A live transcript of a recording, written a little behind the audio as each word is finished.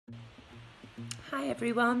Hi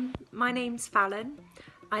everyone, my name's Fallon.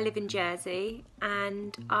 I live in Jersey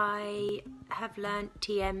and I have learnt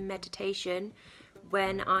TM meditation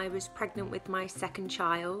when I was pregnant with my second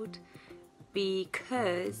child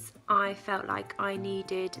because I felt like I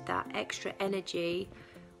needed that extra energy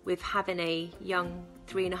with having a young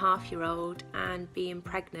 3.5-year-old and being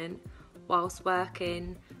pregnant whilst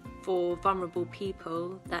working for vulnerable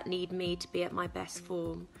people that need me to be at my best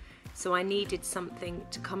form. So I needed something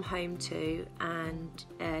to come home to and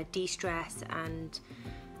de-stress and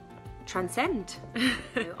transcend.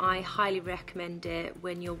 I highly recommend it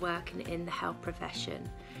when you're working in the health profession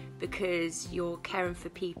because you're caring for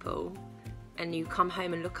people and you come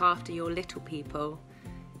home and look after your little people.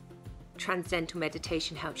 Transcendental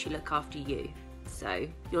meditation helps you look after you. So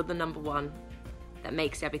you're the number one that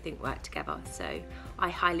makes everything work together. So I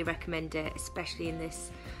highly recommend it, especially in this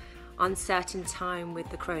uncertain time with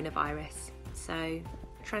the coronavirus. So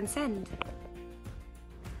transcend.